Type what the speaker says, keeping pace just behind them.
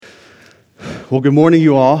Well, good morning,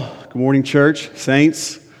 you all. Good morning, church,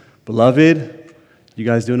 saints, beloved. You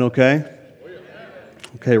guys doing okay?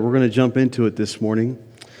 Okay, we're going to jump into it this morning.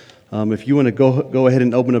 If you want to go ahead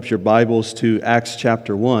and open up your Bibles to Acts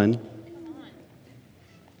chapter 1.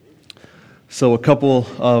 So a couple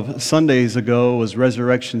of Sundays ago was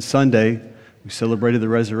Resurrection Sunday. We celebrated the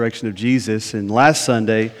resurrection of Jesus. And last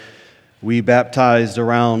Sunday, we baptized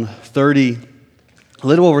around a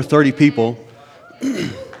little over 30 people.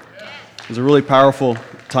 It was a really powerful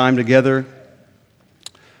time together.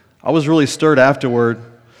 I was really stirred afterward,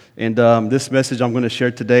 and this message I'm going to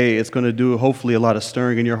share today, it's going to do hopefully a lot of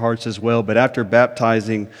stirring in your hearts as well. But after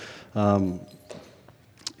baptizing,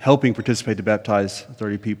 helping participate to baptize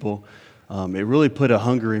 30 people, it really put a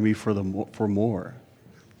hunger in me for more.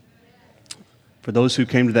 For those who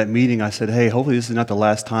came to that meeting, I said, hey, hopefully this is not the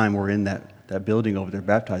last time we're in that building over there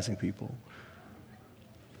baptizing people.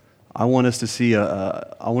 I want us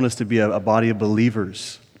to be a body of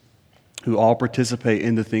believers who all participate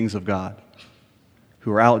in the things of God,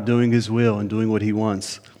 who are out doing His will and doing what He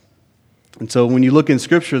wants. And so when you look in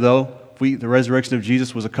Scripture, though, the resurrection of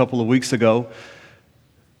Jesus was a couple of weeks ago.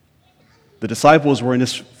 The disciples were in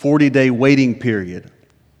this 40-day waiting period,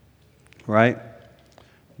 right?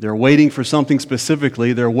 They're waiting for something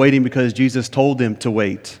specifically. They're waiting because Jesus told them to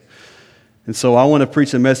wait. And so I want to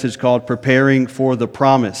preach a message called Preparing for the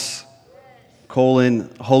Promise,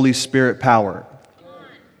 Holy Spirit Power.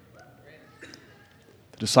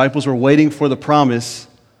 The disciples were waiting for the promise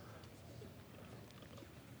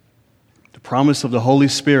of the Holy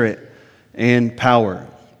Spirit and power.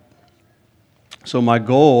 So my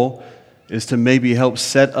goal is to maybe help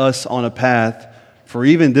set us on a path for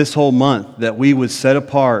even this whole month, that we would set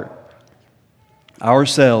apart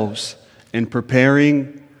ourselves in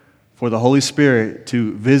preparing for the Holy Spirit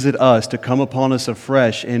to visit us, to come upon us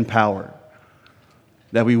afresh in power.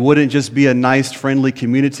 That we wouldn't just be a nice, friendly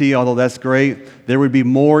community, although that's great. There would be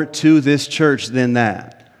more to this church than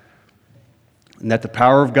that. And that the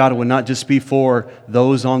power of God would not just be for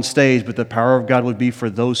those on stage, but the power of God would be for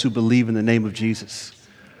those who believe in the name of Jesus.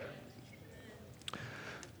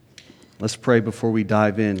 Let's pray before we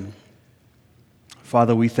dive in.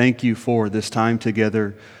 Father, we thank you for this time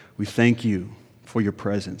together. We thank you for your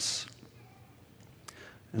presence.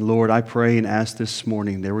 And Lord, I pray and ask this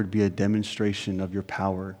morning there would be a demonstration of your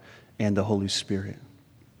power and the Holy Spirit.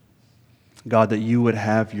 God, that you would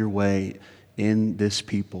have your way in this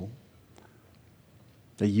people.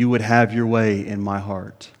 That you would have your way in my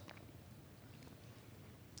heart.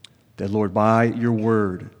 That, Lord, by your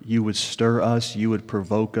word, you would stir us, you would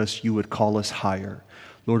provoke us, you would call us higher.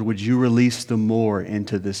 Lord, would you release the more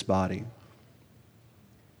into this body?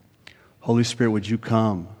 Holy Spirit, would you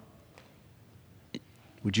come?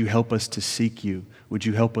 Would you help us to seek you? Would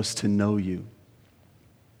you help us to know you?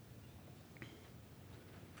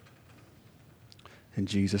 In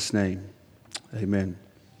Jesus' name, amen.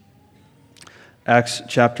 Acts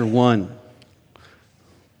chapter 1.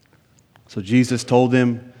 So Jesus told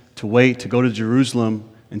them to wait, to go to Jerusalem,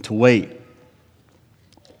 and to wait.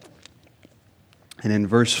 And in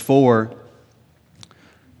verse 4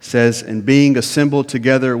 says, and being assembled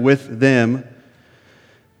together with them,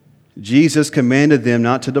 Jesus commanded them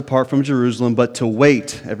not to depart from Jerusalem, but to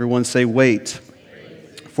wait. Everyone say wait.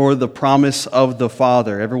 For the promise of the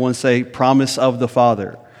Father. Everyone say promise of the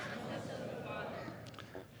Father.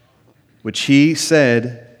 Which he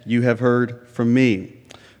said, you have heard from me.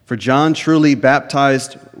 For John truly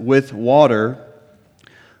baptized with water,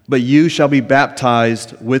 but you shall be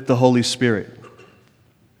baptized with the Holy Spirit.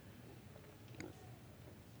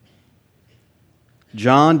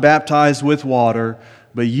 John baptized with water,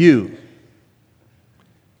 but you,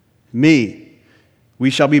 me, we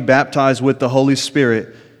shall be baptized with the Holy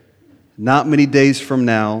Spirit not many days from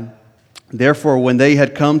now. Therefore, when they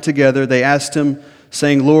had come together, they asked him,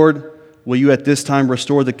 saying, Lord, will you at this time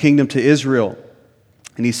restore the kingdom to Israel?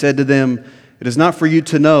 And he said to them, it is not for you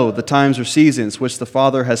to know the times or seasons which the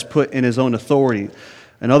Father has put in his own authority.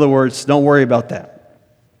 In other words, don't worry about that.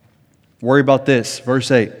 Worry about this,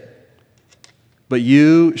 verse 8. But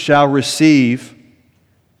you shall receive,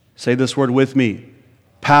 say this word with me,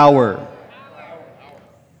 power.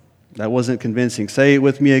 That wasn't convincing. Say it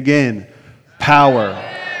with me again, power.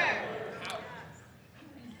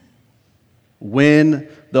 When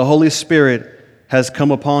the Holy Spirit has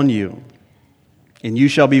come upon you, and you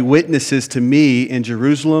shall be witnesses to me in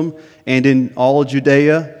Jerusalem and in all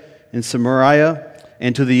Judea and Samaria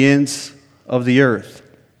and to the ends of the earth.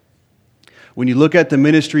 When you look at the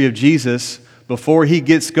ministry of Jesus, before he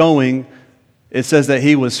gets going, it says that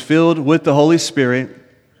he was filled with the Holy Spirit.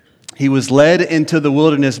 He was led into the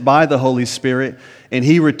wilderness by the Holy Spirit, and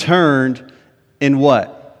he returned In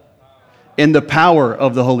what? In the power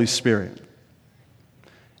of the Holy Spirit.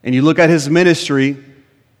 And you look at his ministry,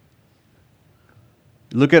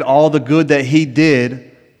 look at all the good that he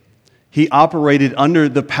did. He operated under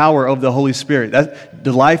the power of the Holy Spirit.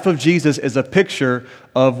 The life of Jesus is a picture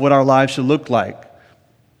of what our lives should look like.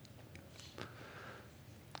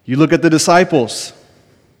 You look at the disciples.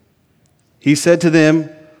 He said to them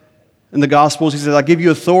in the Gospels, he said, I give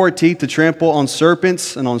you authority to trample on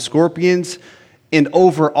serpents and on scorpions and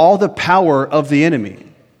over all the power of the enemy.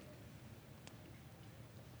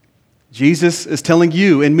 Jesus is telling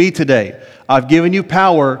you and me today, I've given you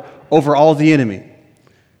power over all the enemy.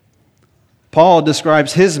 Paul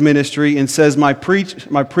describes his ministry and says, my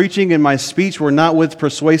preaching and my speech were not with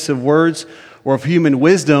persuasive words or of human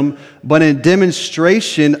wisdom, but in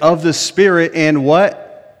demonstration of the Spirit and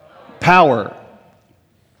what? Power.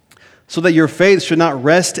 So that your faith should not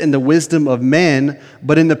rest in the wisdom of men,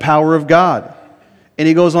 but in the power of God. And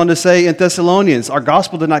he goes on to say in Thessalonians, our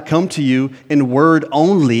gospel did not come to you in word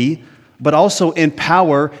only, but also in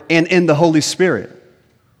power and in the Holy Spirit.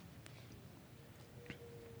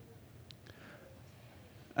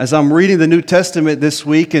 As I'm reading the New Testament this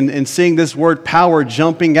week and seeing this word power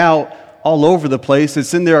jumping out all over the place,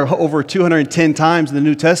 it's in there over 210 times in the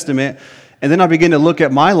New Testament, and then I begin to look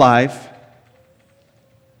at my life.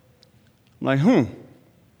 I'm like,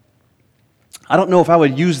 I don't know if I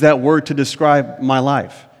would use that word to describe my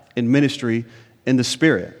life in ministry in the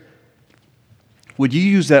Spirit. Would you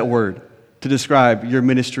use that word to describe your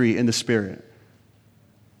ministry in the Spirit?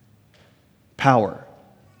 Power.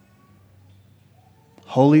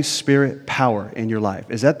 Holy Spirit power in your life.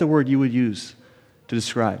 Is that the word you would use to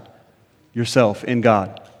describe yourself in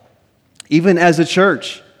God? Even as a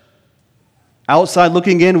church, outside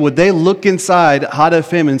looking in, would they look inside Hot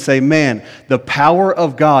FM and say, man, the power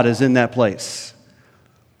of God is in that place?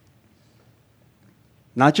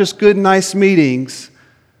 Not just good, nice meetings,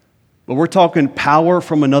 but we're talking power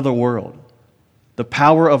from another world. The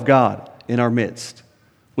power of God in our midst.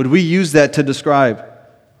 Would we use that to describe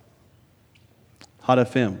Hot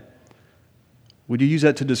FM? Would you use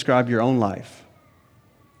that to describe your own life?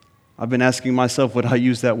 I've been asking myself, would I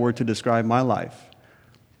use that word to describe my life?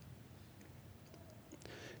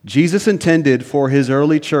 Jesus intended for his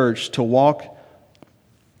early church to walk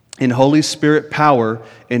in Holy Spirit power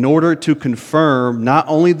in order to confirm not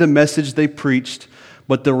only the message they preached,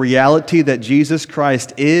 but the reality that Jesus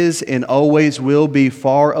Christ is and always will be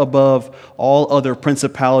far above all other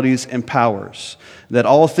principalities and powers, that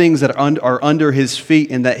all things that are under his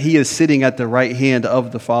feet and that he is sitting at the right hand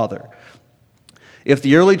of the Father. If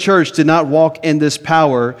the early church did not walk in this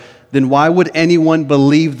power, then why would anyone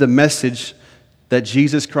believe the message that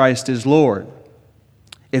Jesus Christ is Lord?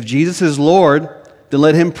 If Jesus is Lord, then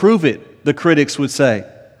let him prove it, the critics would say.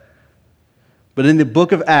 But in the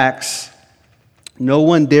book of Acts, no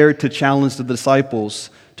one dared to challenge the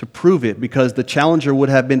disciples to prove it because the challenger would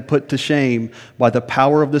have been put to shame by the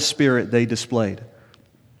power of the Spirit they displayed.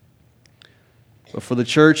 But for the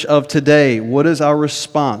church of today, what is our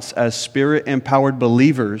response as Spirit-empowered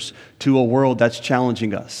believers to a world that's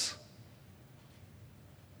challenging us?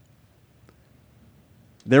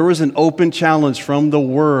 There was an open challenge from the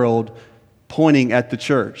world pointing at the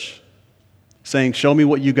church, saying, show me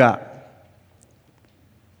what you got.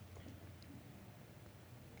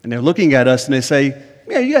 And they're looking at us and they say,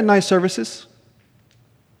 yeah, you got nice services.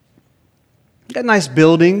 You got nice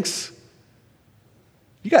buildings.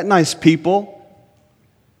 You got nice people.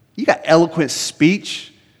 You got eloquent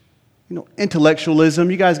speech. Intellectualism.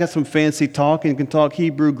 You guys got some fancy talk and can talk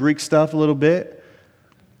Hebrew, Greek stuff a little bit.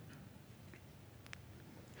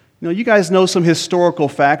 You guys know some historical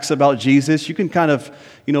facts about Jesus. You can kind of,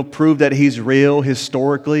 prove that he's real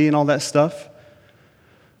historically and all that stuff.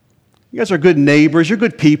 You guys are good neighbors. You're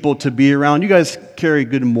good people to be around. You guys carry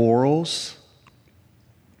good morals.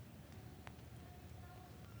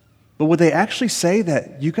 But would they actually say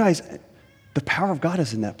that you guys, the power of God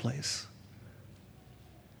is in that place?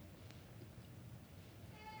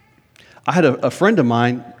 I had a friend of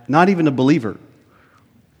mine, not even a believer.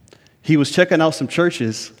 He was checking out some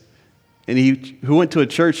churches, and he went to a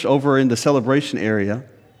church over in the Celebration area,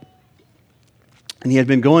 and he had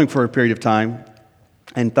been going for a period of time,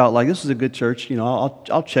 and thought, this is a good church,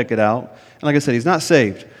 I'll check it out. And like I said, he's not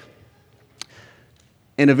saved.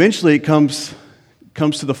 And eventually it comes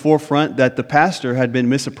to the forefront that the pastor had been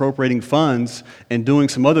misappropriating funds and doing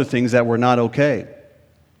some other things that were not okay.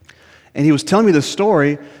 And he was telling me the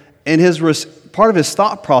story, and part of his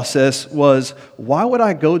thought process was, why would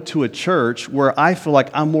I go to a church where I feel like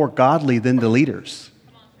I'm more godly than the leaders?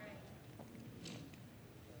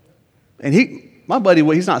 And my buddy,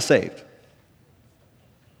 he's not saved.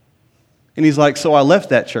 And he's like, so I left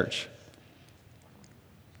that church.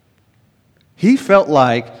 He felt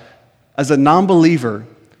like, as a non-believer,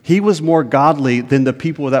 he was more godly than the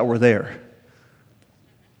people that were there.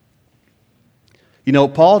 You know,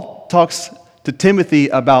 Paul talks to Timothy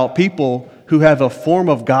about people who have a form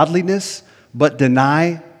of godliness but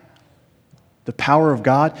deny the power of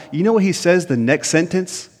God. You know what he says the next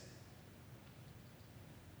sentence?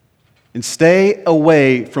 And stay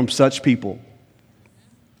away from such people.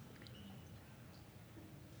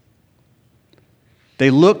 They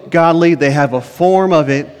look godly, they have a form of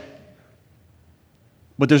it,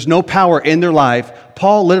 but there's no power in their life.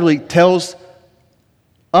 Paul literally tells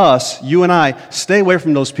us, you and I, stay away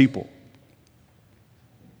from those people.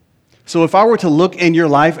 So if I were to look in your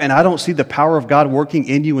life and I don't see the power of God working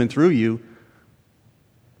in you and through you,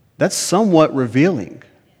 that's somewhat revealing.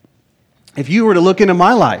 If you were to look into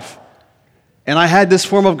my life and I had this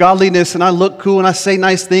form of godliness and I look cool and I say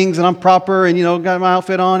nice things and I'm proper and, got my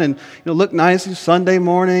outfit on and, look nice, it's Sunday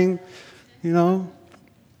morning,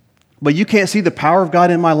 but you can't see the power of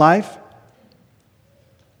God in my life,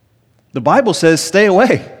 the Bible says stay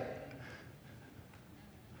away.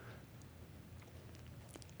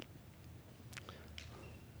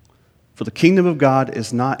 For the kingdom of God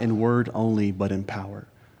is not in word only, but in power.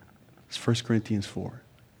 It's 1 Corinthians 4.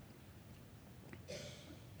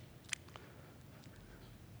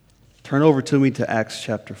 Turn over to me to Acts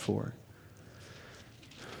chapter 4.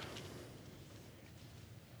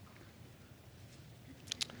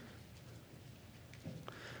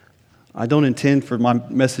 I don't intend for my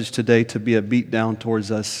message today to be a beat down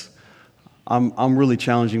towards us. I'm really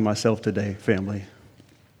challenging myself today, family.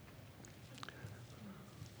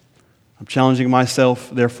 I'm challenging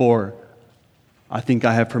myself, therefore, I think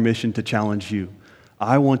I have permission to challenge you.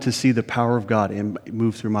 I want to see the power of God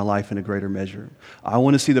move through my life in a greater measure. I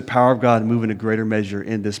want to see the power of God move in a greater measure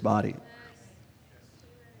in this body.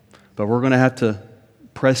 But we're going to have to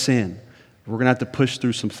press in. We're going to have to push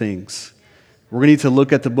through some things. We're going to need to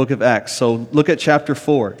look at the book of Acts. So look at chapter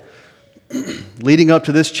 4. Leading up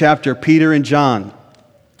to this chapter, Peter and John,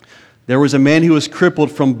 there was a man who was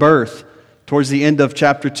crippled from birth towards the end of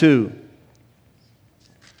chapter 2.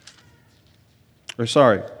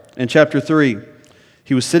 In chapter 3.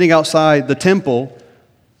 He was sitting outside the temple.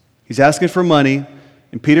 He's asking for money.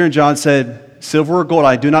 And Peter and John said, silver or gold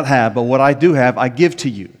I do not have, but what I do have I give to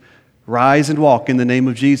you. Rise and walk in the name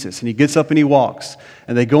of Jesus. And he gets up and he walks.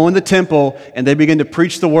 And they go in the temple and they begin to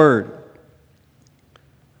preach the word.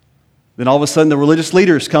 Then all of a sudden the religious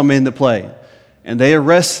leaders come into play. And they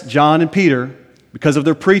arrest John and Peter because of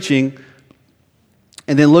their preaching.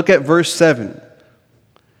 And then look at verse 7.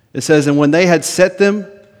 It says, and when they had set them,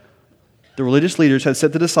 the religious leaders had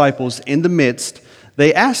set the disciples in the midst,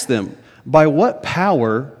 they asked them, by what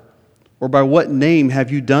power or by what name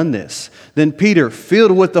have you done this? Then Peter,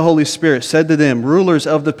 filled with the Holy Spirit, said to them, rulers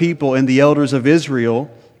of the people and the elders of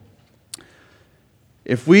Israel,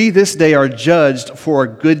 if we this day are judged for a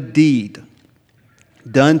good deed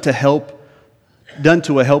done to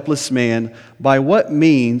a helpless man, by what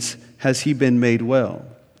means has he been made well?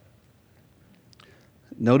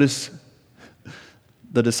 Notice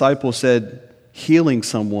the disciple said, healing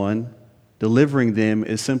someone, delivering them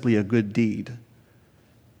is simply a good deed.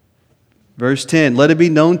 Verse 10, let it be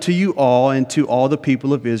known to you all and to all the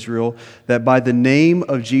people of Israel that by the name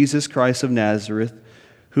of Jesus Christ of Nazareth,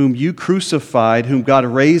 whom you crucified, whom God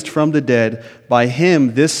raised from the dead, by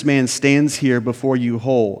him this man stands here before you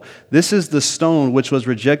whole. This is the stone which was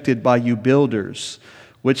rejected by you builders,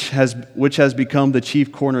 which has become the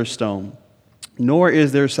chief cornerstone. Nor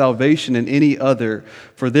is there salvation in any other,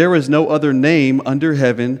 for there is no other name under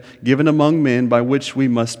heaven given among men by which we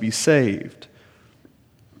must be saved.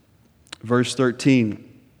 Verse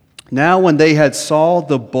 13. Now when they had saw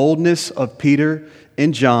the boldness of Peter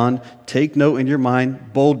and John, take note in your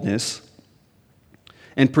mind, boldness,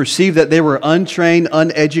 and perceived that they were untrained,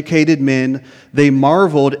 uneducated men, they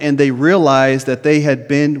marveled and they realized that they had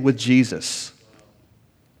been with Jesus.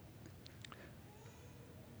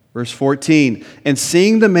 Verse 14, and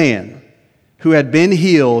seeing the man who had been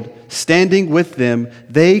healed standing with them,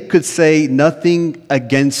 they could say nothing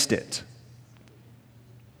against it.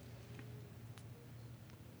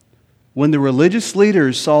 When the religious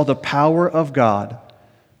leaders saw the power of God,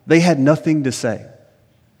 they had nothing to say.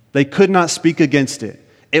 They could not speak against it.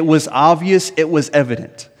 It was obvious, it was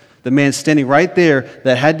evident. The man standing right there,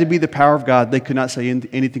 that had to be the power of God, they could not say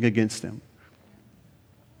anything against him.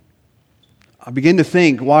 I begin to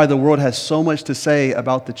think why the world has so much to say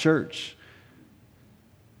about the church.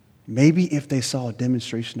 Maybe if they saw a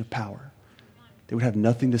demonstration of power, they would have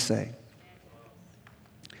nothing to say.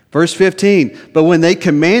 Verse 15, but when they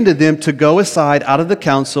commanded them to go aside out of the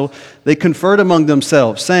council, they conferred among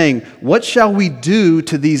themselves, saying, what shall we do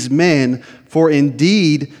to these men? For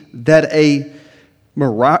indeed that a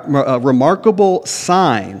remarkable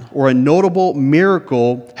sign or a notable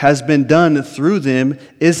miracle has been done through them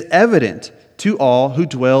is evident to all who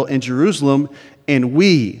dwell in Jerusalem, and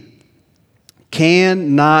we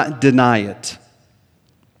cannot deny it.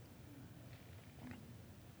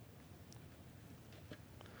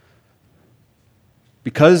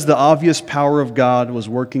 Because the obvious power of God was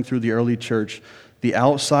working through the early church, the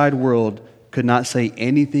outside world could not say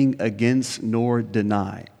anything against nor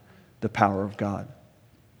deny the power of God.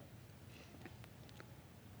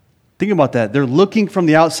 Think about that. They're looking from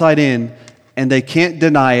the outside in, and they can't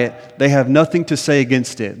deny it. They have nothing to say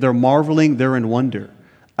against it. They're marveling, they're in wonder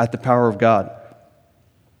at the power of God.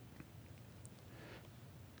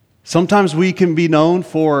 Sometimes we can be known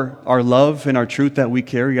for our love and our truth that we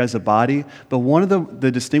carry as a body, but one of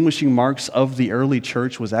the distinguishing marks of the early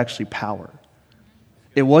church was actually power.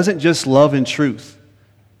 It wasn't just love and truth,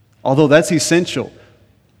 although that's essential.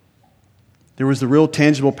 There was the real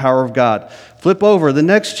tangible power of God. Flip over the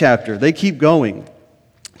next chapter. They keep going.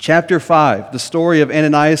 Chapter 5, the story of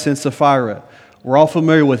Ananias and Sapphira. We're all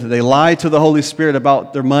familiar with it. They lied to the Holy Spirit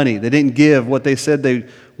about their money. They didn't give what they said they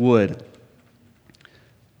would.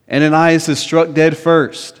 Ananias is struck dead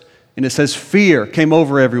first, and it says fear came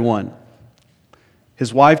over everyone.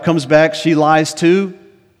 His wife comes back, she lies too,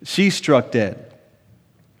 she's struck dead.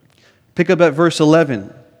 Pick up at verse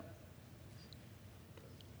 11.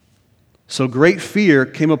 So great fear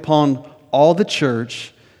came upon all the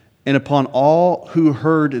church and upon all who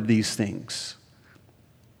heard these things.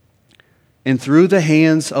 And through the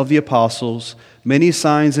hands of the apostles, many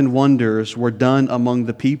signs and wonders were done among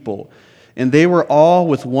the people. And they were all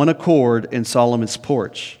with one accord in Solomon's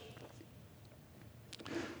porch.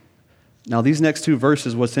 Now, these next two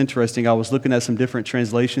verses, what's interesting, I was looking at some different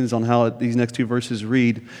translations on how these next two verses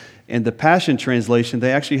read. In the Passion Translation,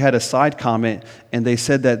 they actually had a side comment, and they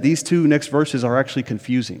said that these two next verses are actually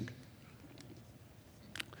confusing.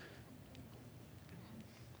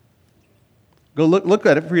 Go look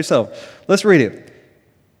at it for yourself. Let's read it.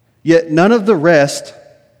 Yet none of the rest,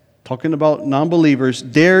 talking about non-believers,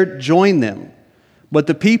 dared join them, but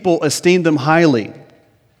the people esteemed them highly.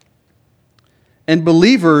 And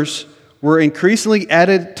believers were increasingly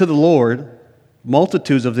added to the Lord,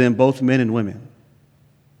 multitudes of them, both men and women.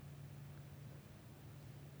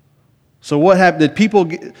 So what happened? Did people,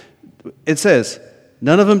 it says,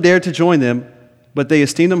 none of them dared to join them, but they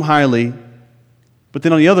esteemed them highly. But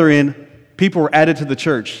then on the other end, people were added to the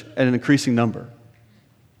church at an increasing number.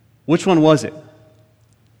 Which one was it?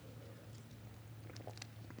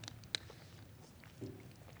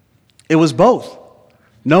 It was both.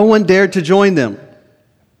 No one dared to join them.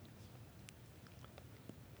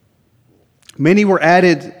 Many were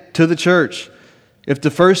added to the church. If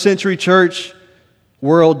the first century church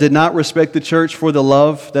world did not respect the church for the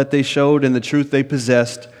love that they showed and the truth they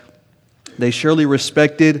possessed, they surely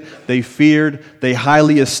respected, they feared, they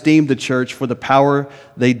highly esteemed the church for the power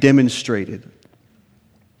they demonstrated.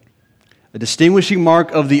 A distinguishing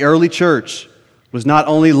mark of the early church was not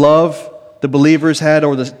only love the believers had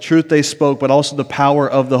or the truth they spoke, but also the power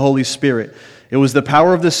of the Holy Spirit. It was the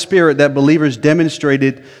power of the Spirit that believers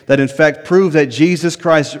demonstrated that in fact proved that Jesus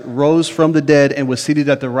Christ rose from the dead and was seated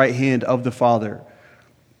at the right hand of the Father.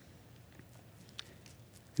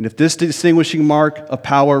 And if this distinguishing mark of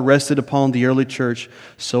power rested upon the early church,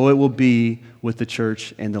 so it will be with the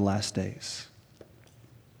church in the last days.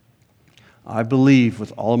 I believe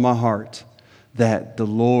with all of my heart that the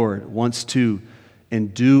Lord wants to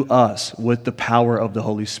endue us with the power of the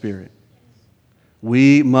Holy Spirit.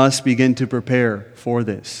 We must begin to prepare for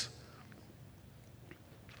this.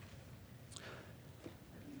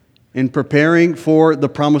 In preparing for the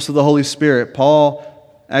promise of the Holy Spirit, Paul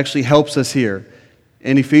actually helps us here.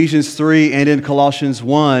 In Ephesians 3 and in Colossians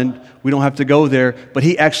 1, we don't have to go there, but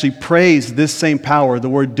he actually praised this same power, the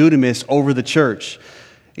word dunamis, over the church.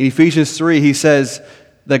 In Ephesians 3, he says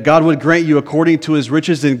that God would grant you, according to his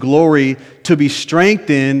riches and glory, to be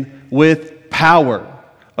strengthened with power,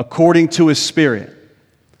 according to his Spirit.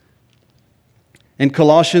 In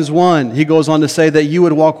Colossians 1, he goes on to say that you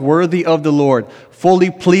would walk worthy of the Lord, fully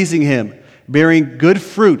pleasing him, bearing good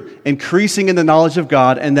fruit, increasing in the knowledge of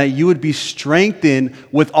God, and that you would be strengthened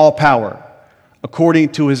with all power,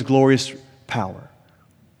 according to his glorious power.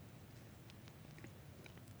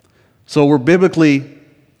 So we're biblically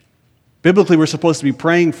we're supposed to be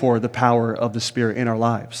praying for the power of the Spirit in our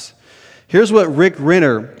lives. Here's what Rick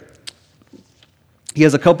Renner He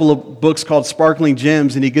has a couple of books called Sparkling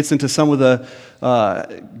Gems, and he gets into some of the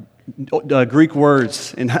Greek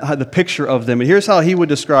words and the picture of them. And here's how he would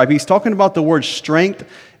describe. He's talking about the word strength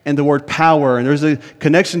and the word power, and there's a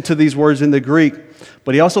connection to these words in the Greek,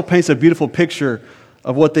 but he also paints a beautiful picture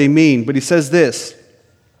of what they mean. But he says this: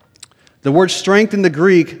 the word strength in the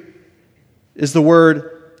Greek is the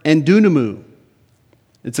word endunamu.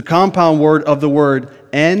 It's a compound word of the word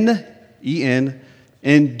en, and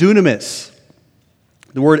dunamis.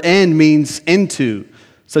 The word en means into,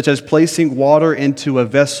 such as placing water into a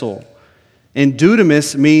vessel. And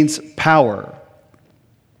dunamis means power.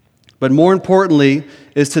 But more importantly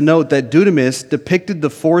is to note that dunamis depicted the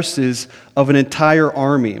forces of an entire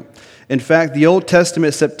army. In fact, the Old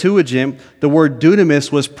Testament Septuagint, the word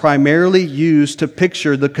dunamis was primarily used to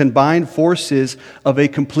picture the combined forces of a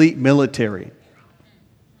complete military.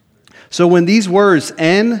 So when these words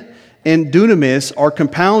en and dunamis are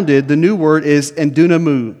compounded, the new word is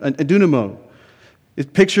endunamo.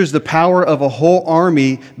 It pictures the power of a whole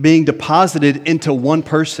army being deposited into one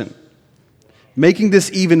person. Making this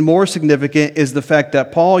even more significant is the fact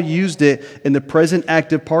that Paul used it in the present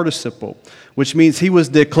active participle, which means he was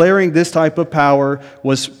declaring this type of power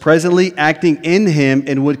was presently acting in him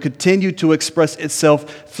and would continue to express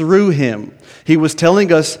itself through him. He was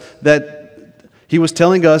telling us that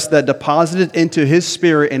deposited into his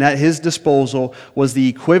spirit and at his disposal was the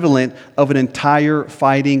equivalent of an entire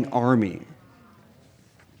fighting army.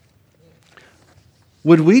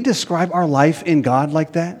 Would we describe our life in God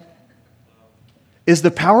like that? Is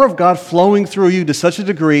the power of God flowing through you to such a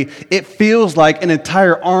degree it feels like an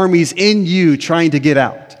entire army's in you trying to get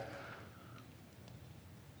out?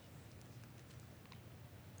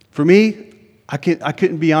 For me, I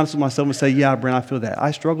couldn't be honest with myself and say, yeah, Brent, I feel that.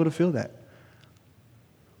 I struggle to feel that.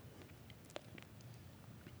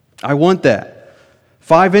 I want that.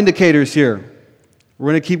 5 indicators here.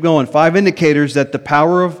 We're going to keep going. 5 indicators that the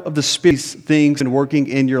power of the Spirit things and working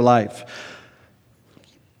in your life.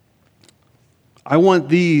 I want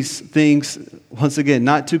these things, once again,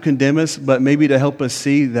 not to condemn us, but maybe to help us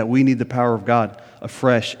see that we need the power of God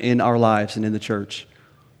afresh in our lives and in the church.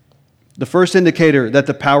 The first indicator that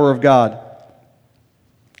the power of God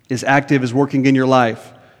is active, is working in your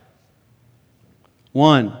life.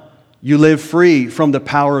 1, you live free from the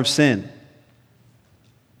power of sin.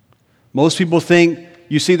 Most people think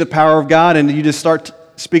you see the power of God and you just start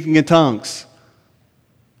speaking in tongues.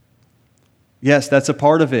 Yes, that's a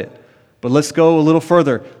part of it. But let's go a little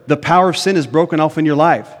further. The power of sin is broken off in your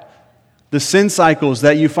life. The sin cycles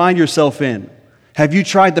that you find yourself in. Have you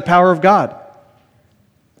tried the power of God?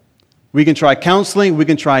 We can try counseling, we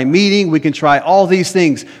can try meeting, we can try all these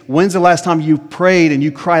things. When's the last time you prayed and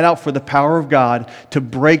you cried out for the power of God to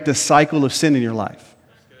break the cycle of sin in your life?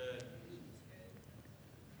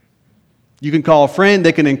 You can call a friend,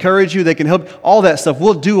 they can encourage you, they can help, all that stuff.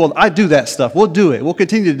 I do that stuff. We'll do it. We'll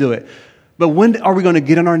continue to do it. But when are we going to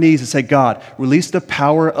get on our knees and say, God, release the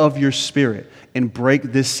power of your Spirit and break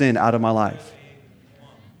this sin out of my life?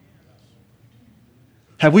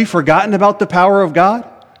 Have we forgotten about the power of God?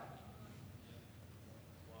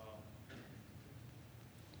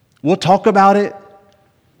 We'll talk about it.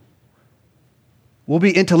 We'll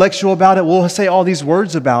be intellectual about it. We'll say all these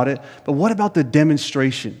words about it. But what about the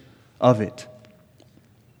demonstration of it?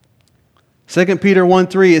 2 Peter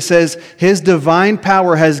 1:3, it says, His divine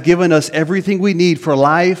power has given us everything we need for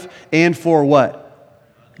life and for what?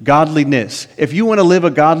 Godliness. If you want to live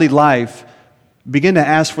a godly life, begin to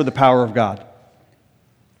ask for the power of God.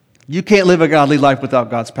 You can't live a godly life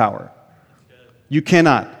without God's power. You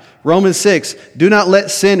cannot. Romans 6, do not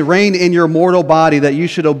let sin reign in your mortal body that you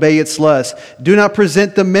should obey its lust. Do not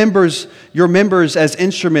present your members as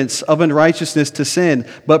instruments of unrighteousness to sin,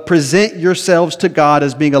 but present yourselves to God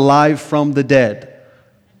as being alive from the dead.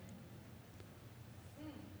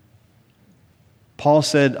 Paul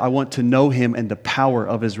said, I want to know Him and the power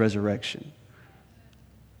of His resurrection.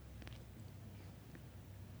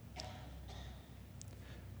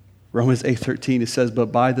 Romans 8:13, it says,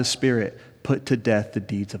 but by the Spirit, put to death the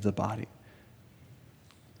deeds of the body.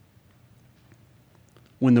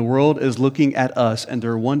 When the world is looking at us and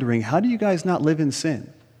they're wondering, how do you guys not live in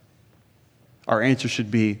sin? Our answer should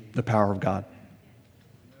be the power of God.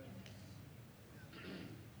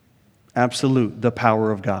 Absolute, the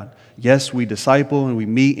power of God. Yes, we disciple and we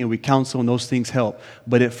meet and we counsel and those things help.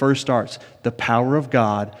 But it first starts, the power of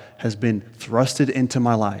God has been thrusted into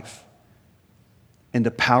my life. And the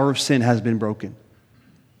power of sin has been broken.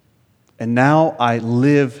 And now I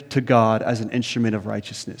live to God as an instrument of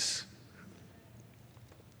righteousness.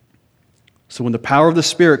 So when the power of the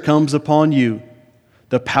Spirit comes upon you,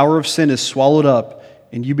 the power of sin is swallowed up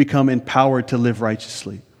and you become empowered to live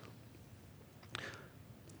righteously.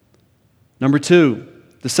 Number 2,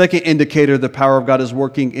 the second indicator the power of God is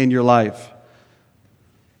working in your life.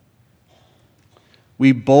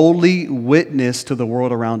 We boldly witness to the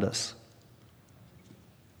world around us.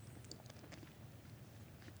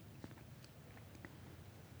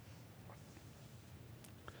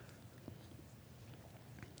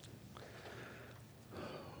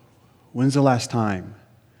 When's the last time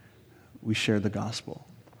we shared the gospel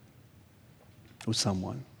with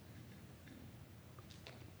someone?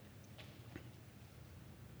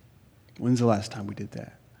 When's the last time we did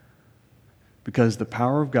that? Because the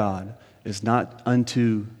power of God is not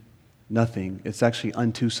unto nothing. It's actually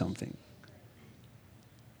unto something.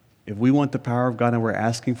 If we want the power of God and we're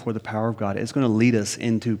asking for the power of God, it's going to lead us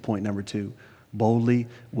into point number 2, boldly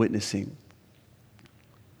witnessing.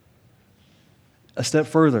 A step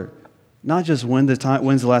further, not just when's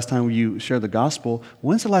the last time you share the gospel,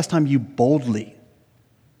 when's the last time you boldly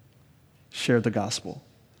shared the gospel?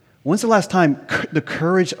 When's the last time the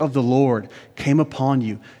courage of the Lord came upon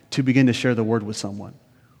you to begin to share the word with someone?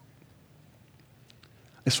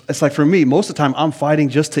 It's like for me, most of the time I'm fighting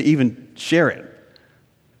just to even share it.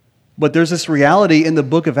 But there's this reality in the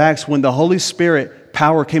book of Acts when the Holy Spirit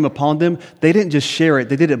power came upon them, they didn't just share it,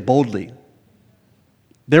 they did it boldly.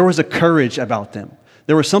 There was a courage about them.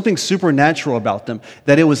 There was something supernatural about them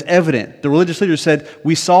that it was evident. The religious leaders said,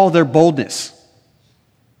 we saw their boldness.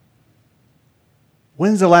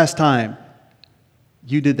 When's the last time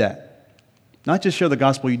you did that? Not just share the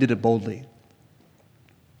gospel, you did it boldly.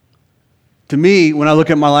 To me, when I look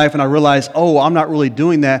at my life and I realize, I'm not really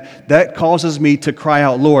doing that, that causes me to cry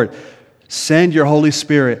out, Lord, send your Holy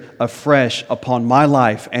Spirit afresh upon my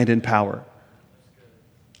life and in power.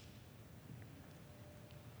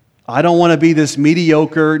 I don't want to be this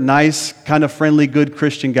mediocre, nice, kind of friendly, good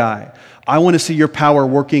Christian guy. I want to see your power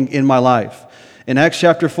working in my life. In Acts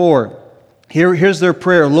chapter 4, here's their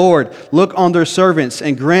prayer. Lord, look on their servants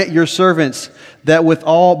and grant your servants that with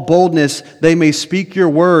all boldness they may speak your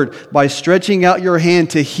word by stretching out your hand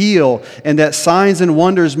to heal, and that signs and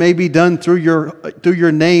wonders may be done through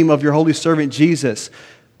your name of your holy servant Jesus.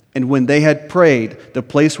 And when they had prayed, the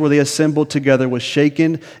place where they assembled together was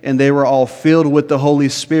shaken, and they were all filled with the Holy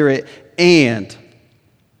Spirit, and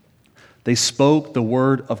they spoke the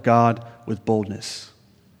word of God with boldness.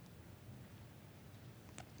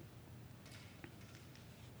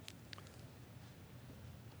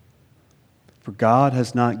 For God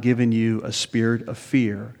has not given you a spirit of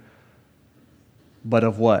fear, but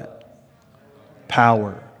of what?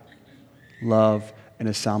 Power, love, and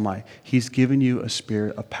a sound mind. He's given you a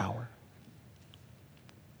spirit of power.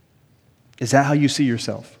 Is that how you see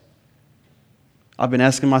yourself? I've been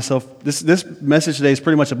asking myself, this message today is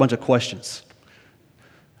pretty much a bunch of questions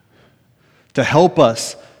to help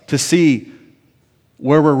us to see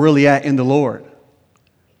where we're really at in the Lord.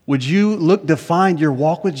 Would you define your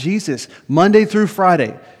walk with Jesus Monday through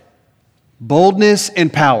Friday? Boldness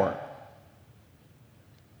and power.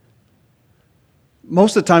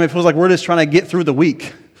 Most of the time, it feels like we're just trying to get through the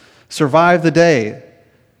week, survive the day,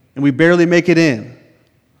 and we barely make it in.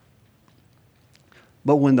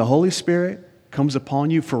 But when the Holy Spirit comes upon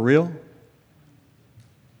you for real,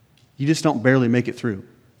 you just don't barely make it through.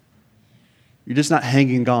 You're just not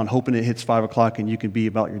hanging on, hoping it hits 5 o'clock and you can be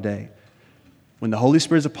about your day. When the Holy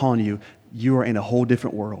Spirit is upon you, you are in a whole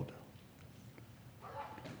different world.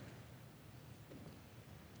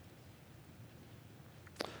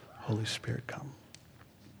 Holy Spirit, come.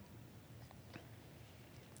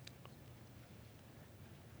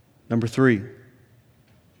 Number 3,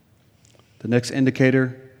 the next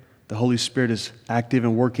indicator the Holy Spirit is active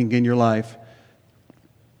and working in your life,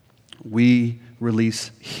 we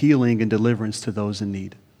release healing and deliverance to those in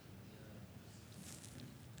need.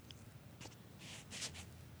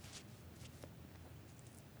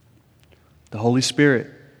 The Holy Spirit,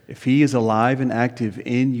 if He is alive and active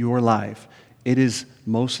in your life, it is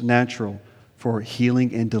most natural for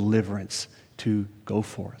healing and deliverance to go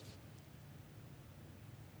forth.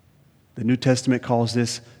 The New Testament calls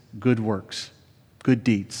this good works, good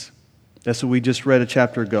deeds. That's what we just read a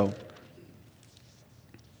chapter ago.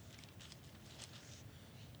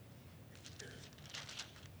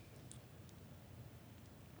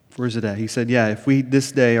 Where's it at? He said, if we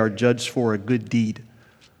this day are judged for a good deed.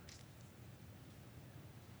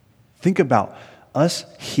 Think about us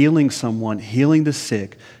healing someone, healing the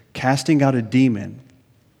sick, casting out a demon.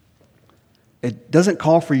 It doesn't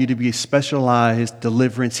call for you to be a specialized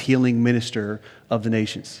deliverance healing minister of the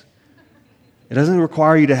nations. It doesn't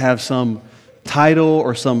require you to have some title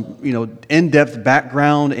or some, in-depth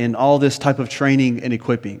background and all this type of training and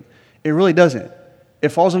equipping. It really doesn't. It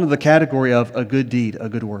falls under the category of a good deed, a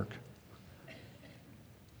good work.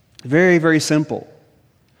 Very, very simple.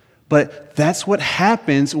 But that's what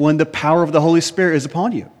happens when the power of the Holy Spirit is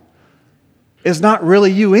upon you. It's not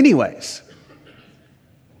really you anyways.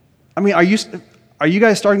 I mean, are you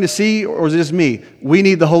guys starting to see, or is it just me? We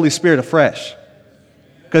need the Holy Spirit afresh.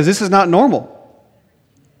 Because this is not normal.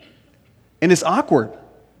 And it's awkward.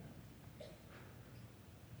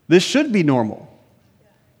 This should be normal.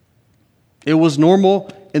 It was normal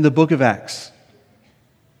in the book of Acts.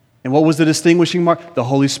 And what was the distinguishing mark? The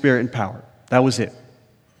Holy Spirit and power. That was it.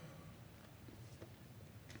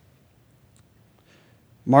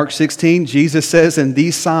 Mark 16, Jesus says, and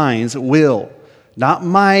these signs will, not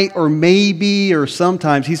might or maybe or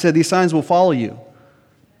sometimes. He said these signs will follow you.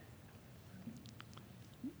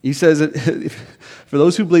 He says, for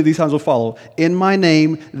those who believe these signs will follow, in my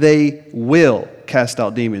name they will cast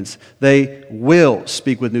out demons. They will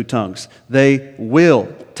speak with new tongues. They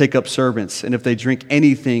will take up serpents. And if they drink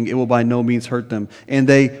anything, it will by no means hurt them. And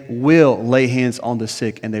they will lay hands on the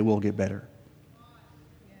sick and they will get better.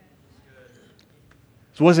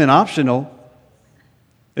 So it wasn't optional.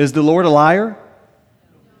 Is the Lord a liar?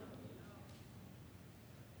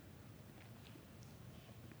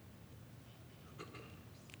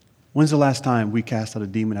 When's the last time we cast out a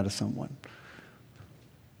demon out of someone?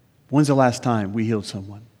 When's the last time we healed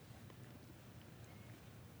someone?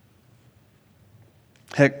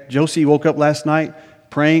 Heck, Josie woke up last night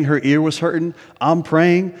praying her ear was hurting. I'm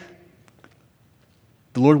praying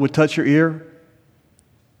the Lord would touch her ear.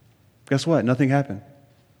 Guess what? Nothing happened.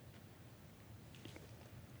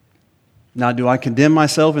 Now, do I condemn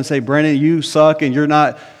myself and say, Brandon, you suck and you're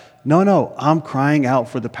not? No. I'm crying out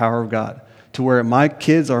for the power of God to where my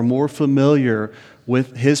kids are more familiar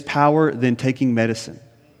with His power than taking medicine.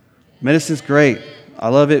 Medicine's great. I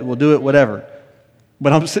love it. We'll do it, whatever.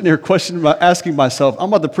 But I'm sitting here asking myself,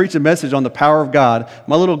 I'm about to preach a message on the power of God.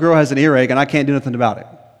 My little girl has an earache and I can't do nothing about it.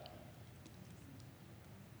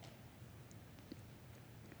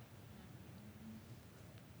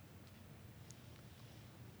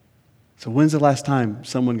 So when's the last time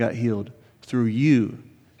someone got healed through you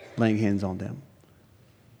laying hands on them?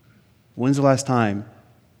 When's the last time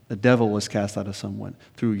the devil was cast out of someone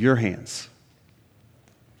through your hands?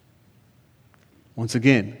 Once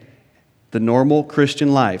again, the normal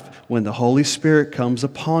Christian life, when the Holy Spirit comes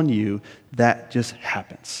upon you, that just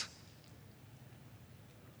happens.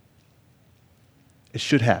 It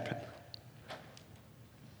should happen.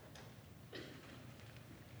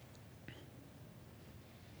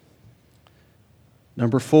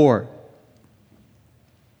 Number 4,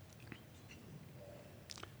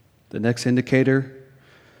 the next indicator,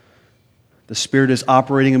 the Spirit is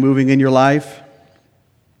operating and moving in your life.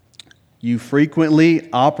 You frequently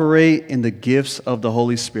operate in the gifts of the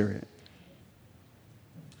Holy Spirit.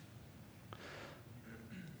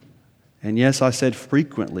 And yes, I said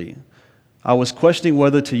frequently. I was questioning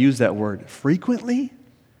whether to use that word. Frequently?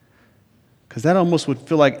 Because that almost would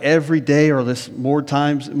feel like every day or more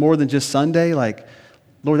times, more than just Sunday. Like,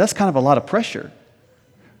 Lord, that's kind of a lot of pressure.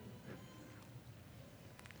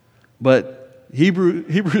 But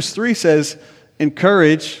Hebrews 3 says,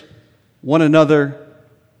 encourage one another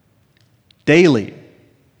daily.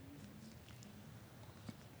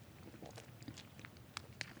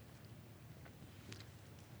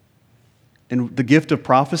 And the gift of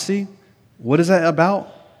prophecy, what is that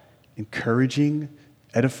about? Encouraging,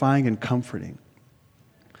 edifying, and comforting.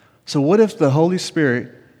 So what if the Holy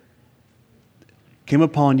Spirit came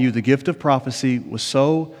upon you, the gift of prophecy was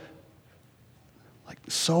so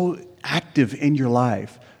active in your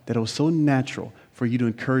life that it was so natural for you to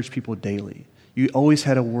encourage people daily. You always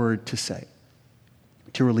had a word to say,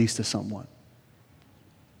 to release to someone.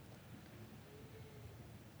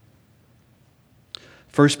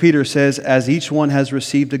 First Peter says, as each one has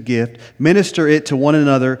received a gift, minister it to one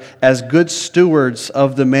another as good stewards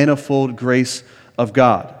of the manifold grace of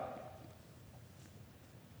God.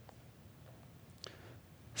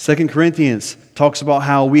 2 Corinthians talks about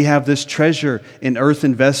how we have this treasure in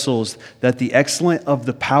earthen vessels, that the excellence of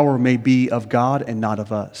the power may be of God and not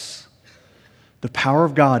of us. The power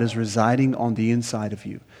of God is residing on the inside of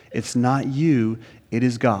you. It's not you, it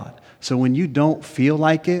is God. So when you don't feel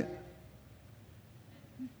like it,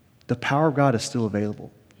 the power of God is still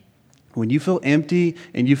available. When you feel empty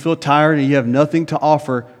and you feel tired and you have nothing to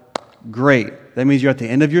offer, great. That means you're at the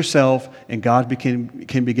end of yourself and God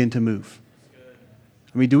can begin to move.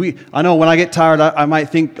 I mean, I know when I get tired, I might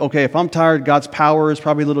think, okay, if I'm tired, God's power is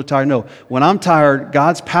probably a little tired. No, when I'm tired,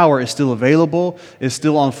 God's power is still available, is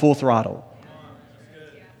still on full throttle.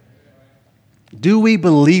 Do we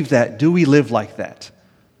believe that? Do we live like that?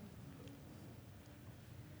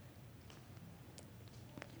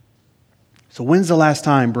 So when's the last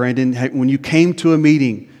time, Brandon, when you came to a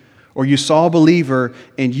meeting or you saw a believer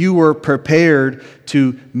and you were prepared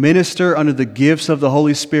to minister under the gifts of the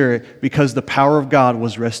Holy Spirit because the power of God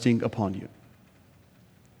was resting upon you?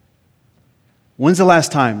 When's the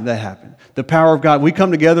last time that happened? The power of God. We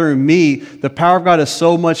come together and the power of God is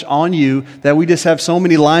so much on you that we just have so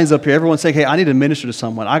many lines up here. Everyone's saying, hey, I need to minister to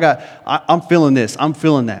someone. I'm feeling this. I'm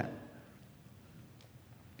feeling that.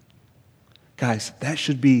 Guys, that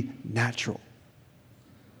should be natural.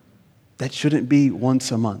 That shouldn't be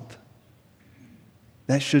once a month.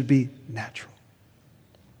 That should be natural.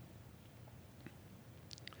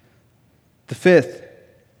 The fifth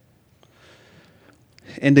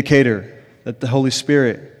indicator that the Holy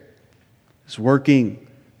Spirit is working,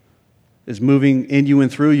 is moving in you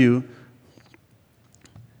and through you,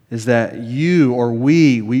 is that you or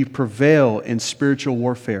we prevail in spiritual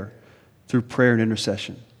warfare through prayer and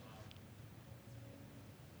intercession.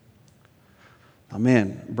 Oh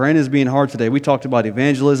man, Brandon's being hard today. We talked about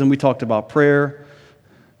evangelism. We talked about prayer.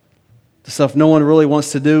 The stuff no one really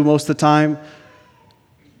wants to do most of the time.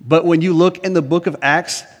 But when you look in the book of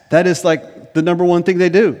Acts, that is like the number one thing they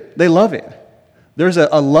do. They love it. There's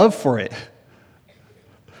a love for it.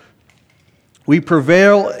 We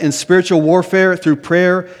prevail in spiritual warfare through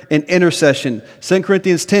prayer and intercession. 2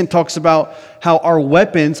 Corinthians 10 talks about how our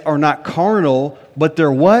weapons are not carnal, but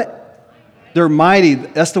they're what? They're mighty.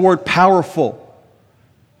 That's the word powerful.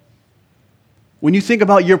 When you think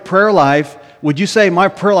about your prayer life, would you say my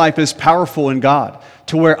prayer life is powerful in God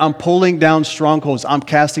to where I'm pulling down strongholds, I'm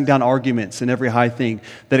casting down arguments and every high thing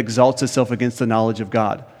that exalts itself against the knowledge of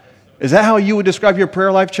God? Is that how you would describe your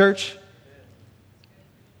prayer life, church?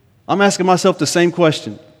 I'm asking myself the same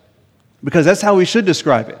question because that's how we should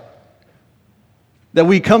describe it. That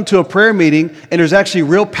we come to a prayer meeting and there's actually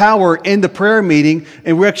real power in the prayer meeting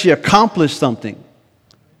and we actually accomplish something.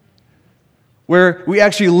 Where we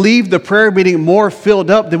actually leave the prayer meeting more filled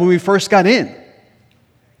up than when we first got in.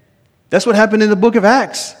 That's what happened in the book of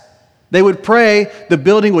Acts. They would pray, the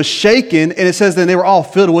building was shaken, and it says that they were all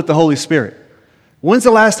filled with the Holy Spirit. When's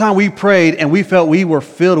the last time we prayed and we felt we were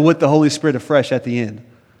filled with the Holy Spirit afresh at the end?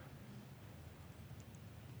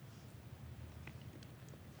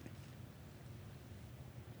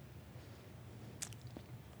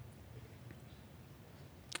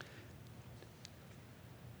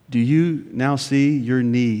 Do you now see your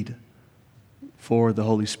need for the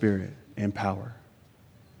Holy Spirit and power?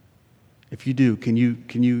 If you do, can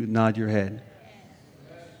you nod your head?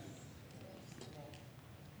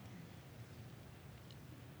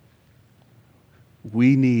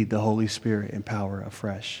 We need the Holy Spirit and power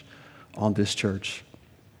afresh on this church.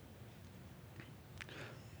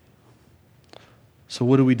 So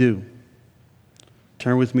what do?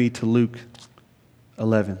 Turn with me to Luke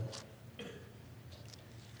 11.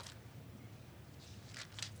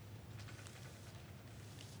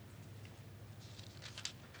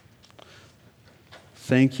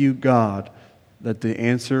 Thank you, God, that the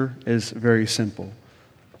answer is very simple.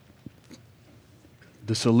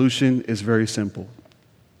 The solution is very simple.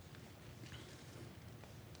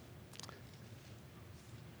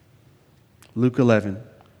 Luke 11,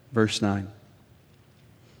 verse 9.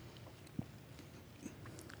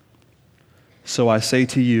 So I say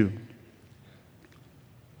to you,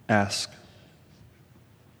 ask.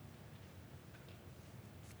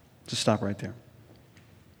 Just stop right there.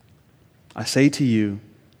 I say to you,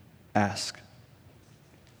 ask.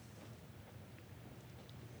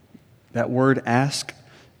 That word ask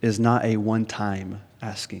is not a one-time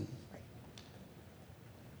asking.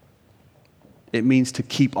 It means to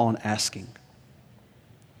keep on asking.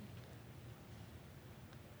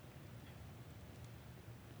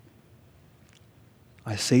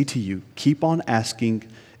 I say to you, keep on asking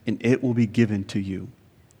and it will be given to you.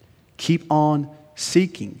 Keep on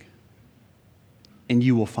seeking and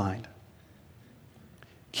you will find.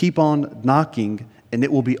 Keep on knocking, and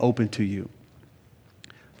it will be open to you.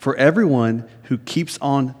 For everyone who keeps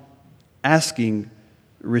on asking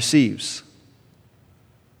receives.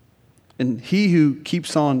 And he who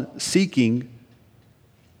keeps on seeking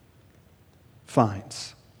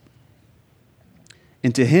finds.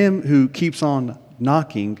 And to him who keeps on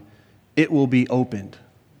knocking, it will be opened.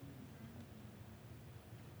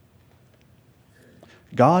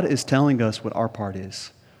 God is telling us what our part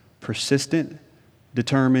is. Persistent,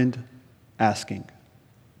 determined, asking.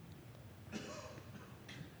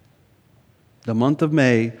 The month of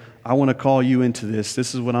May, I want to call you into this.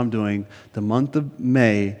 This is what I'm doing. The month of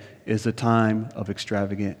May is a time of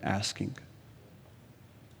extravagant asking.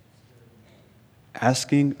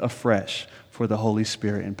 Asking afresh for the Holy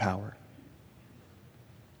Spirit and power.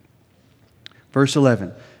 Verse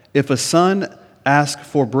 11, If a son asks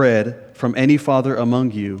for bread from any father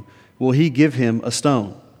among you, will he give him a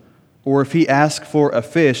stone? Or if he asks for a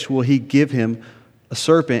fish, will he give him a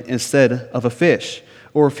serpent instead of a fish?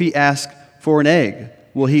 Or if he asks for an egg,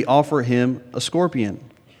 will he offer him a scorpion?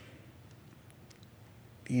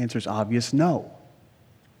 The answer is obvious, no.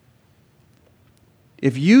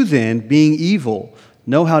 If you then, being evil,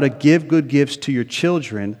 know how to give good gifts to your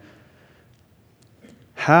children,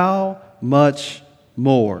 how much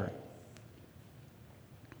more?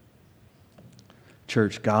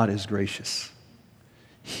 Church, God is gracious.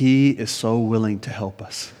 He is so willing to help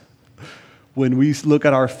us. When we look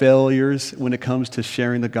at our failures when it comes to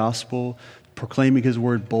sharing the gospel, proclaiming His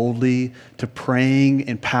word boldly, to praying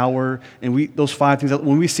in power, and those 5 things,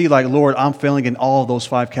 when we see like, Lord, I'm failing in all of those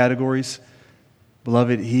 5 categories,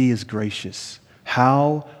 beloved, He is gracious.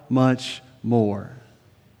 How much more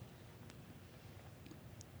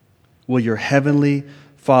will your heavenly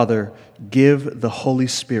Father give the Holy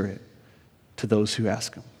Spirit to those who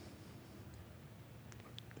ask Him?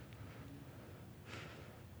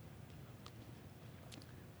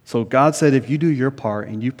 So God said, if you do your part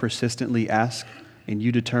and you persistently ask and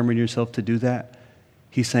you determine yourself to do that,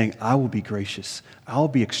 He's saying, I will be gracious. I will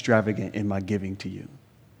be extravagant in my giving to you.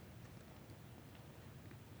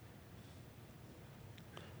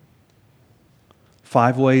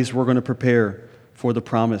 Five ways we're going to prepare for the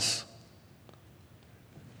promise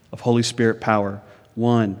of Holy Spirit power.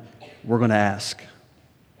 1, we're going to ask.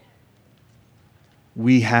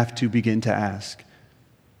 We have to begin to ask.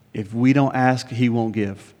 If we don't ask, He won't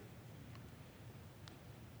give.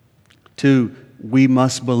 2, we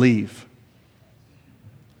must believe.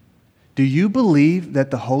 Do you believe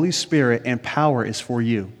that the Holy Spirit and power is for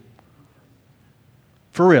you?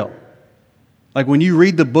 For real. Like when you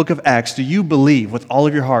read the book of Acts, do you believe with all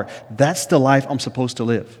of your heart, that's the life I'm supposed to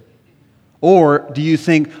live? Or do you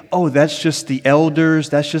think, oh, that's just the elders,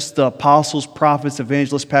 that's just the apostles, prophets,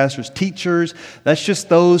 evangelists, pastors, teachers, that's just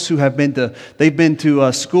those who have been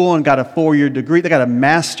to school and got a 4-year degree, they got a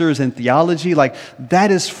master's in theology, like that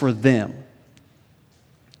is for them.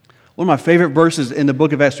 One of my favorite verses in the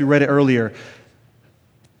book of Acts, we read it earlier,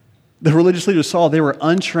 the religious leaders saw they were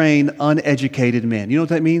untrained, uneducated men. You know what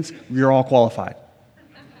that means? You're all qualified.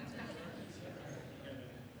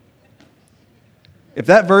 If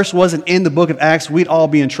that verse wasn't in the book of Acts, we'd all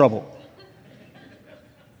be in trouble.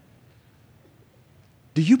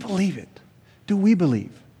 Do you believe it? Do we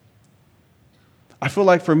believe? I feel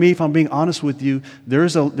like for me, if I'm being honest with you,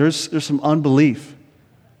 there's some unbelief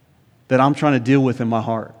that I'm trying to deal with in my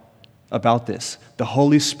heart about this. The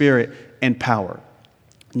Holy Spirit and power.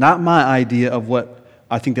 Not my idea of what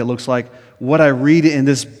I think that looks like. What I read in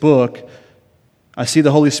this book, I see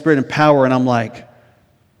the Holy Spirit and power, and I'm like,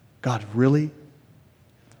 God, really?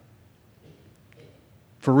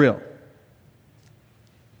 For real.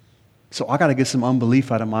 So I got to get some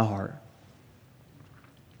unbelief out of my heart.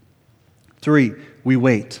 3, we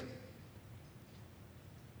wait.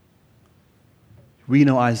 We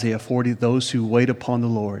know Isaiah 40, those who wait upon the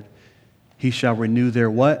Lord, He shall renew their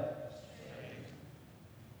what?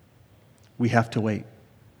 We have to wait.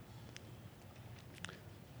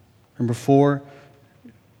 Number 4,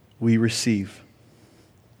 we receive.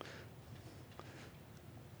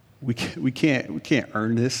 We can't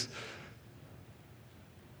earn this.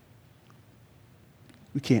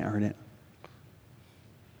 We can't earn it.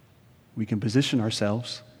 We can position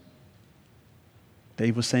ourselves.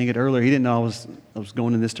 Dave was saying it earlier. He didn't know I was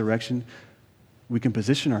going in this direction. We can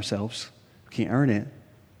position ourselves. We can't earn it.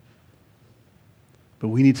 But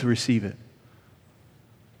we need to receive it.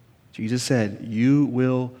 Jesus said, you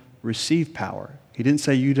will receive power. He didn't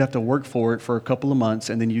say you'd have to work for it for a couple of months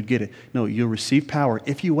and then you'd get it. No, you'll receive power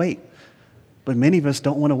if you wait. But many of us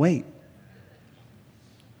don't want to wait.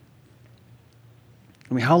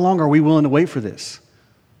 I mean, how long are we willing to wait for this?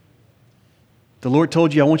 The Lord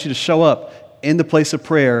told you, I want you to show up in the place of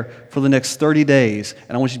prayer for the next 30 days,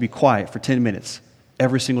 and I want you to be quiet for 10 minutes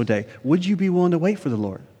every single day. Would you be willing to wait for the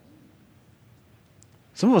Lord?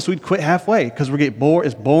 Some of us, we'd quit halfway because we get bored.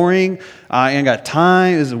 It's boring. I ain't got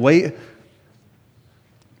time. Is wait.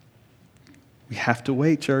 We have to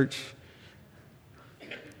wait, church.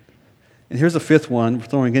 And here's the 5th one we're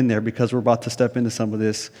throwing in there because we're about to step into some of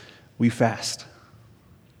this. We fast.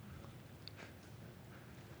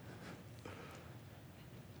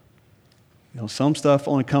 You know, some stuff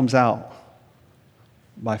only comes out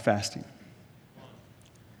by fasting.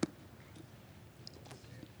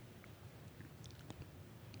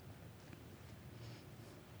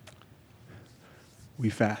 We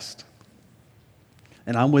fast.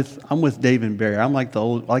 And I'm with Dave and Barry. I'm like the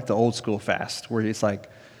old school fast, where it's like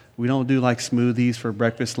We don't do like smoothies for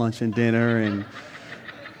breakfast, lunch, and dinner and,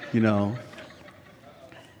 all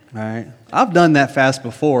right? I've done that fast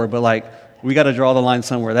before, but like, we got to draw the line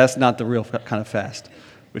somewhere. That's not the real kind of fast.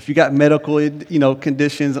 If you got medical,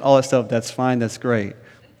 conditions and all that stuff, that's fine, that's great.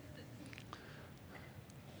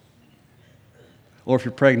 Or if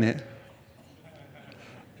you're pregnant,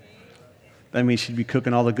 that means she'd be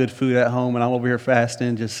cooking all the good food at home, and I'm over here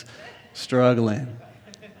fasting, just struggling.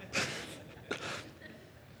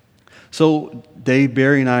 So Dave,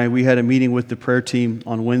 Barry, and I, we had a meeting with the prayer team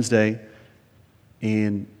on Wednesday,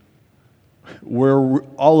 and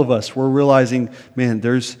all of us, we're realizing, man,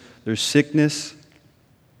 there's sickness,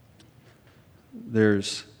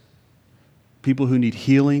 there's people who need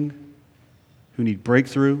healing, who need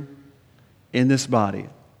breakthrough in this body,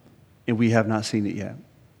 and we have not seen it yet.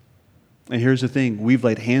 And here's the thing, we've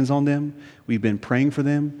laid hands on them, we've been praying for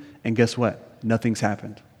them, and guess what? Nothing's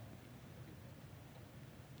happened.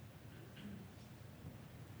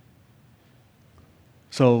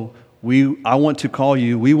 So we want to call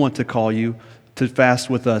you to fast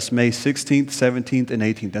with us May 16th, 17th, and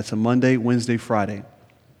 18th. That's a Monday, Wednesday, Friday.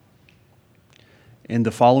 And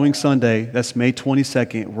the following Sunday, that's May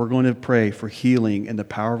 22nd, we're going to pray for healing and the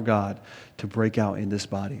power of God to break out in this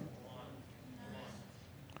body.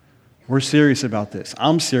 We're serious about this.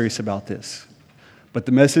 I'm serious about this. But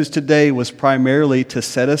the message today was primarily to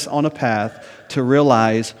set us on a path to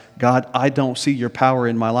realize, God, I don't see your power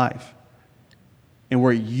in my life. And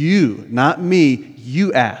where you, not me,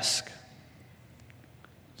 you ask.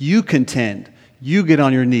 You contend. You get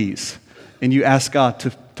on your knees. And you ask God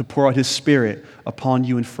to pour out His Spirit upon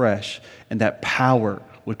you in fresh. And that power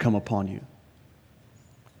would come upon you.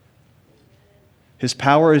 His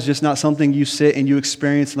power is just not something you sit and you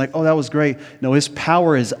experience and like, oh, that was great. No, His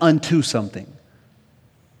power is unto something.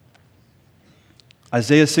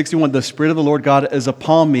 Isaiah 61, the Spirit of the Lord God is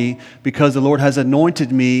upon me because the Lord has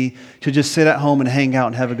anointed me to just sit at home and hang out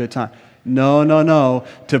and have a good time. No.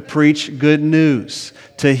 To preach good news,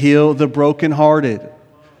 to heal the brokenhearted,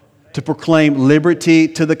 to proclaim liberty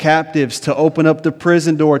to the captives, to open up the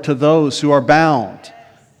prison door to those who are bound.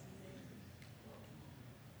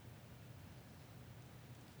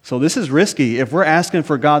 So this is risky. If we're asking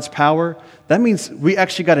for God's power, that means we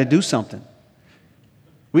actually got to do something.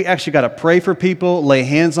 We actually got to pray for people, lay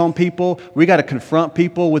hands on people. We got to confront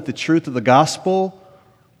people with the truth of the gospel.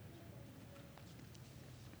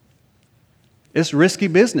 It's risky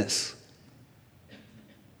business.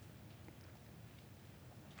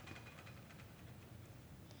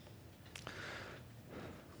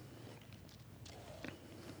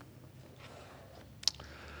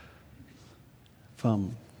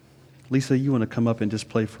 Lisa, you want to come up and just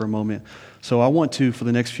play for a moment? So I want to, for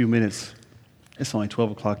the next few minutes, it's only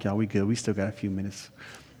 12 o'clock, y'all. We good. We still got a few minutes.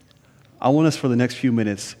 I want us for the next few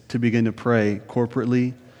minutes to begin to pray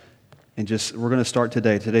corporately and we're going to start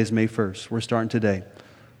today. Today's May 1st. We're starting today.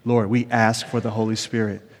 Lord, we ask for the Holy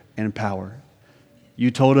Spirit and power.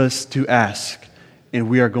 You told us to ask, and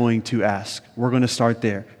we are going to ask. We're going to start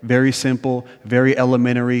there. Very simple, very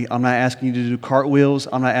elementary. I'm not asking you to do cartwheels.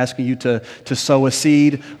 I'm not asking you to sow a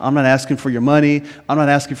seed. I'm not asking for your money. I'm not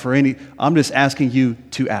asking for I'm just asking you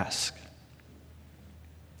to ask.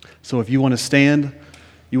 So if you want to stand,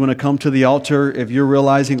 you want to come to the altar, if you're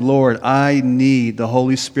realizing, Lord, I need the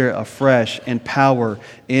Holy Spirit afresh and power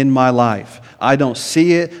in my life. I don't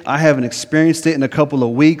see it. I haven't experienced it in a couple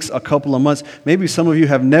of weeks, a couple of months. Maybe some of you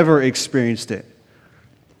have never experienced it.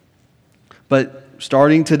 But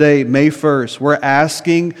starting today, May 1st, we're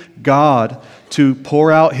asking God to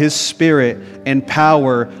pour out His Spirit and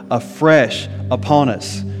power afresh upon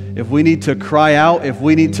us. If we need to cry out, if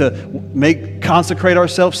we need to consecrate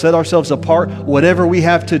ourselves, set ourselves apart, whatever we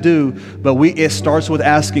have to do, but it starts with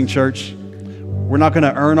asking, church. We're not going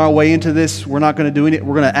to earn our way into this. We're not going to do anything.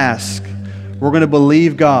 We're going to ask. We're going to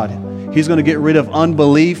believe God. He's going to get rid of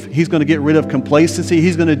unbelief. He's going to get rid of complacency.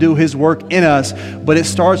 He's going to do His work in us. But it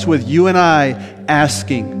starts with you and I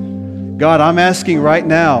asking. God, I'm asking right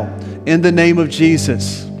now, in the name of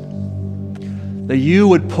Jesus, that you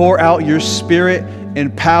would pour out your Spirit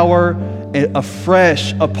and power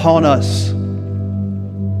afresh upon us.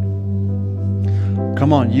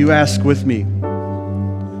 Come on, you ask with me.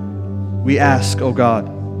 We ask, oh God.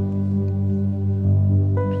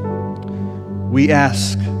 We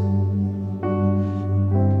ask.